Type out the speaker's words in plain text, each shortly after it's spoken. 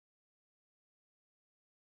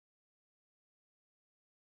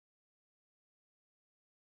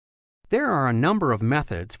There are a number of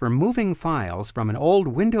methods for moving files from an old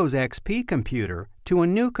Windows XP computer to a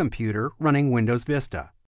new computer running Windows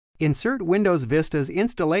Vista. Insert Windows Vista's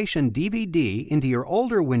installation DVD into your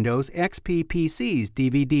older Windows XP PC's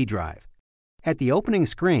DVD drive. At the opening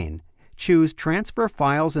screen, choose Transfer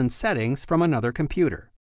Files and Settings from another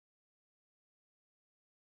computer.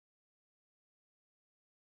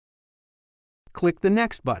 Click the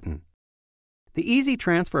Next button. The Easy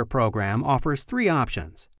Transfer program offers three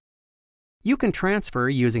options. You can transfer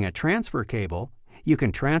using a transfer cable, you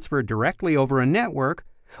can transfer directly over a network,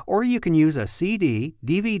 or you can use a CD,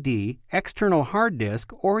 DVD, external hard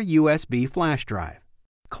disk, or USB flash drive.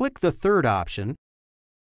 Click the third option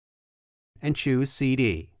and choose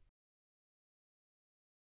CD.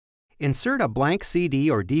 Insert a blank CD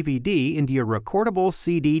or DVD into your recordable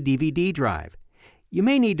CD/DVD drive. You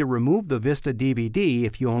may need to remove the Vista DVD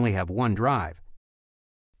if you only have one drive.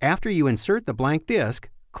 After you insert the blank disk,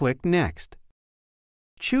 click Next.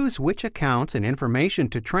 Choose which accounts and information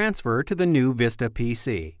to transfer to the new Vista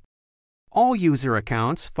PC. All user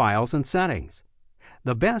accounts, files, and settings.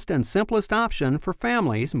 The best and simplest option for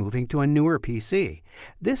families moving to a newer PC.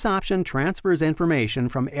 This option transfers information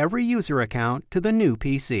from every user account to the new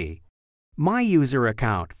PC. My user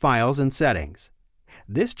account, files, and settings.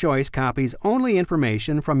 This choice copies only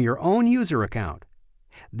information from your own user account.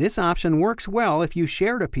 This option works well if you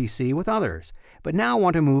shared a PC with others, but now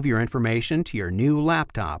want to move your information to your new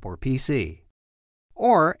laptop or PC.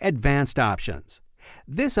 Or Advanced Options.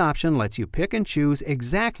 This option lets you pick and choose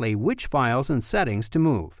exactly which files and settings to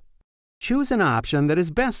move. Choose an option that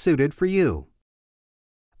is best suited for you.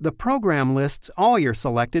 The program lists all your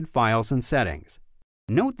selected files and settings.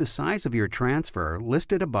 Note the size of your transfer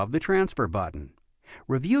listed above the Transfer button.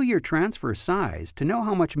 Review your transfer size to know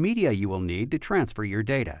how much media you will need to transfer your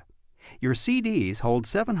data. Your CDs hold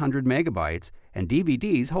 700 megabytes and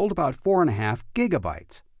DVDs hold about 4.5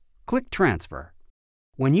 gigabytes. Click Transfer.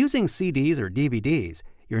 When using CDs or DVDs,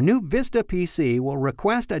 your new Vista PC will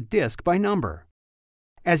request a disk by number.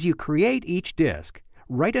 As you create each disk,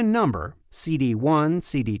 write a number, CD1,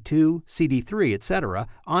 CD2, CD3, etc.,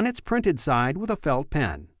 on its printed side with a felt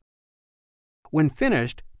pen. When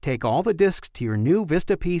finished, take all the disks to your new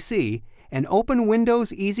Vista PC and open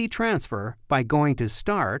Windows Easy Transfer by going to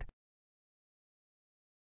Start,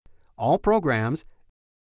 All Programs,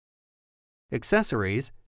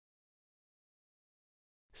 Accessories,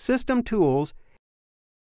 System Tools,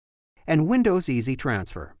 and Windows Easy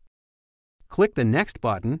Transfer. Click the Next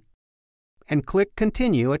button and click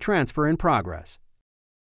Continue a transfer in progress.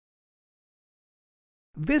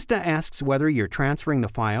 Vista asks whether you're transferring the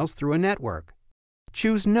files through a network.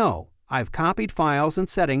 Choose No, I've copied files and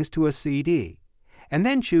settings to a CD, and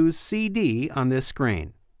then choose CD on this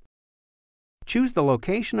screen. Choose the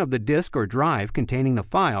location of the disk or drive containing the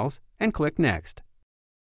files and click Next.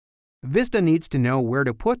 Vista needs to know where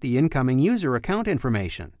to put the incoming user account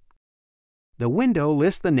information. The window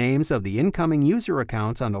lists the names of the incoming user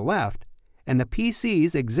accounts on the left and the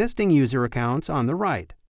PC's existing user accounts on the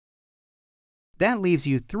right. That leaves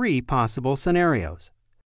you three possible scenarios.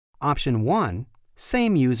 Option 1.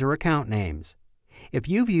 Same user account names. If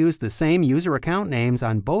you've used the same user account names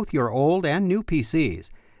on both your old and new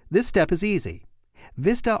PCs, this step is easy.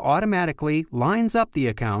 Vista automatically lines up the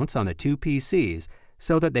accounts on the two PCs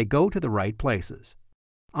so that they go to the right places.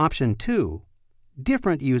 Option 2.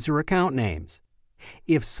 Different user account names.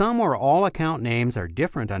 If some or all account names are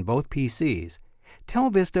different on both PCs,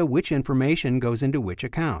 tell Vista which information goes into which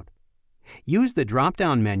account. Use the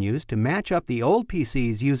drop-down menus to match up the old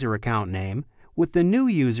PC's user account name with the new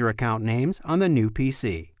user account names on the new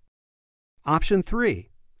PC. Option 3.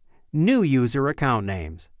 New user account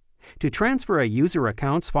names. To transfer a user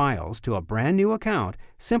account's files to a brand new account,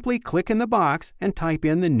 simply click in the box and type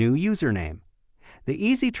in the new username. The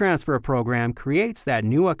Easy Transfer program creates that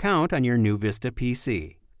new account on your new Vista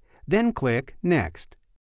PC. Then click Next.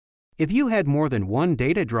 If you had more than one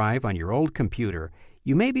data drive on your old computer,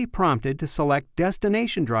 you may be prompted to select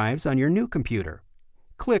destination drives on your new computer.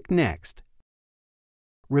 Click Next.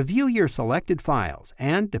 Review your selected files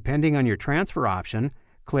and, depending on your transfer option,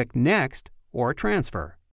 click Next or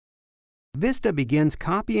Transfer. Vista begins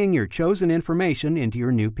copying your chosen information into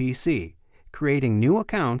your new PC, creating new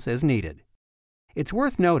accounts as needed. It's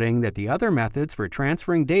worth noting that the other methods for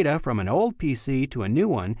transferring data from an old PC to a new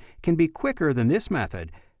one can be quicker than this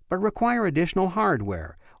method, but require additional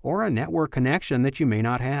hardware or a network connection that you may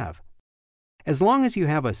not have. As long as you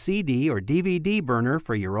have a CD or DVD burner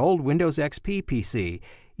for your old Windows XP PC,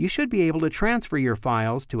 you should be able to transfer your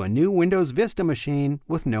files to a new Windows Vista machine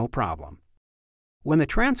with no problem. When the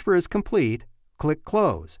transfer is complete, click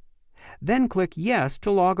Close. Then click Yes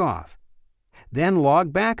to log off. Then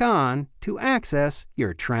log back on to access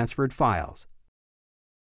your transferred files.